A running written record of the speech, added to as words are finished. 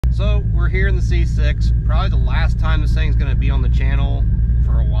So we're here in the C6, probably the last time this thing's going to be on the channel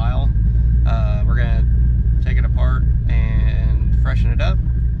for a while. We're going to take it apart and freshen it up.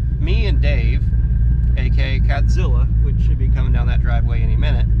 Me and Dave, aka Catzilla, which should be coming down that driveway any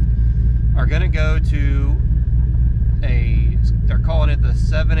minute, are going to go to they're calling it the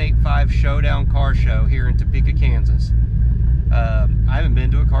 785 Showdown Car Show here in Topeka, Kansas. I haven't been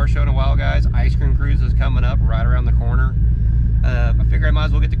to a car show in a while, guys. Ice Cream Cruise is coming up right around the corner. I figure I might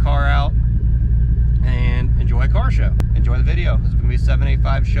as well get the car out and enjoy a car show. Enjoy the video. This is going to be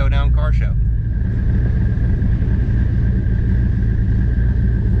 785 Showdown Car Show.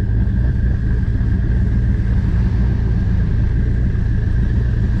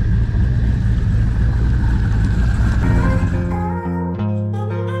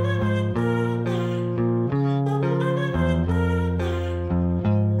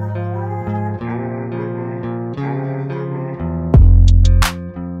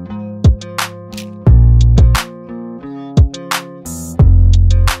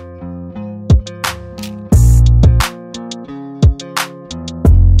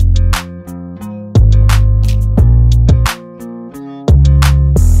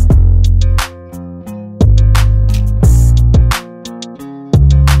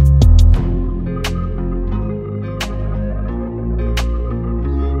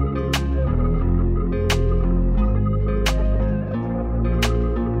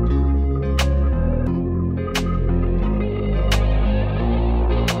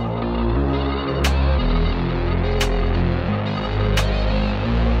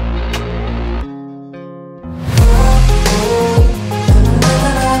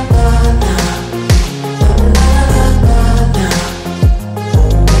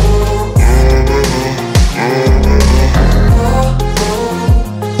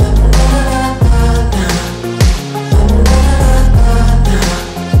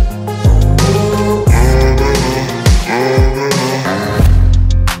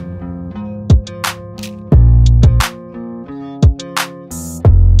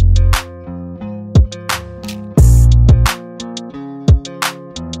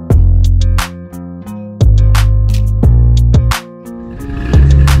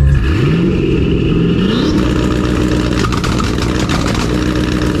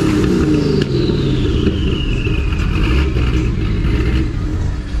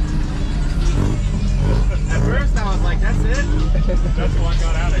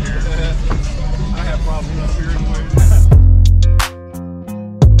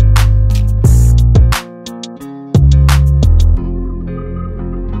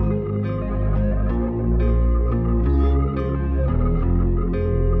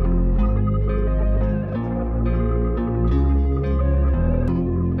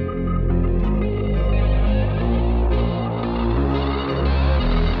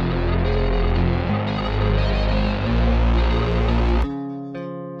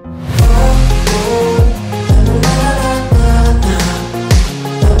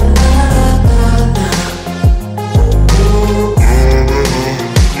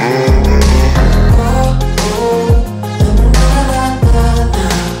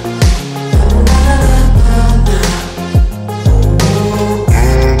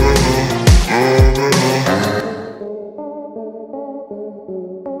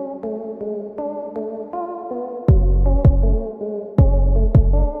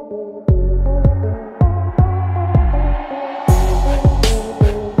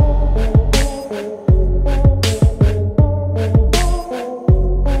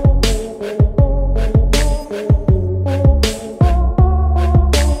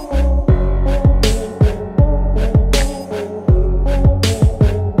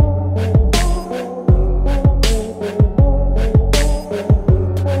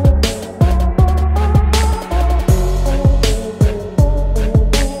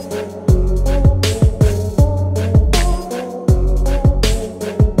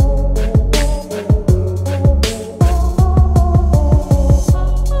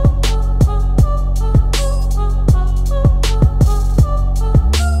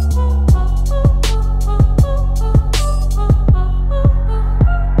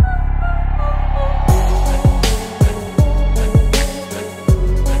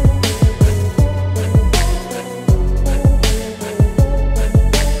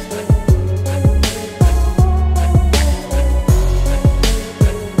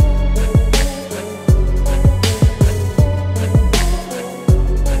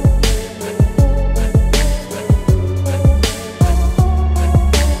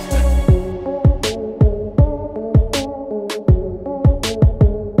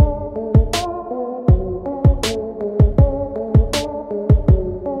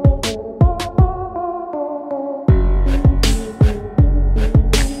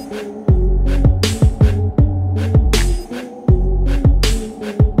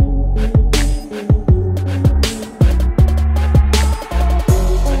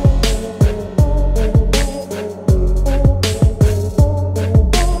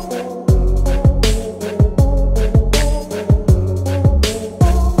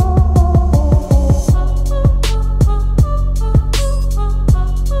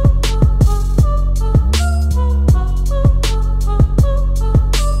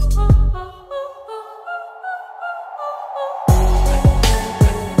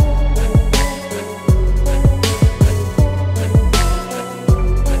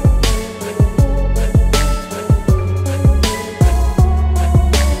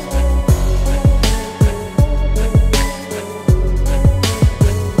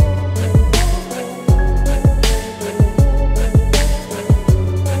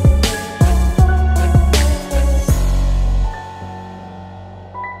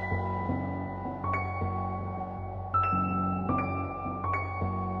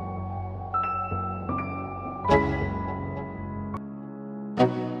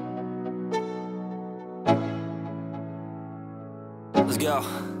 Yo,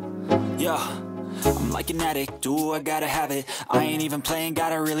 yo, I'm like an addict, do I gotta have it. I ain't even playing,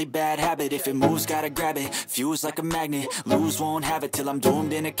 got a really bad habit. If it moves, gotta grab it, fuse like a magnet. Lose, won't have it till I'm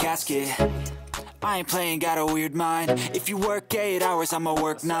doomed in a casket. I ain't playing, got a weird mind. If you work 8 hours, I'ma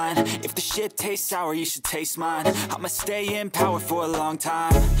work 9. If the shit tastes sour, you should taste mine. I'ma stay in power for a long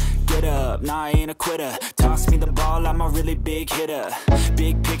time. Get up, nah, I ain't a quitter. Toss me the ball, I'm a really big hitter.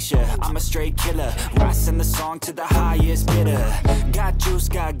 Big picture, I'm a straight killer. Rising the song to the highest bidder. Got juice,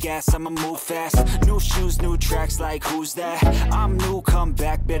 got gas, I'ma move fast. New shoes, new tracks, like who's that? I'm new, come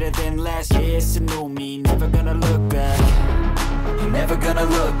back, better than last. Yeah, it's a new me, never gonna look back. Never gonna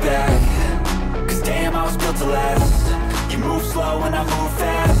look back. Cause damn, I was built to last. You move slow and I move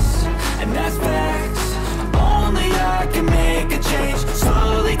fast, and that's facts. Only I can make a change.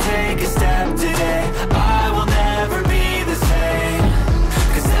 Slowly take a step today. I will never be the same.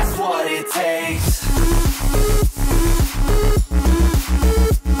 Cause that's what it takes.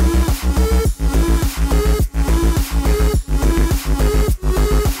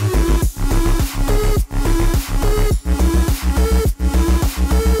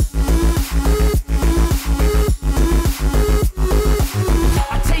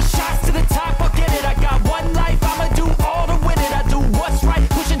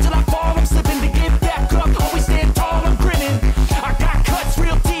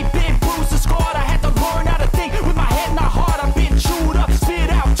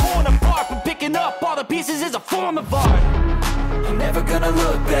 Pieces is a form of art. I'm never gonna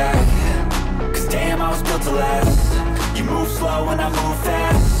look back. Cause damn, I was built to last. You move slow and I move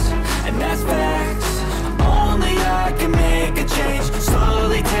fast, and that's facts. Only I can make a change.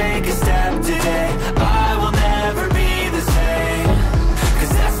 Slowly take a step today. I will never be the same. Cause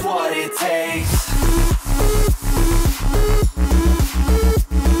that's what it takes.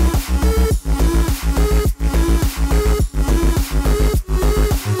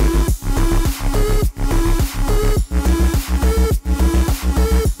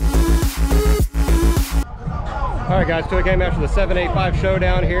 Alright guys, so we came after the 785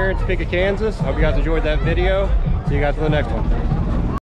 showdown here in Topeka, Kansas. Hope you guys enjoyed that video. See you guys for the next one.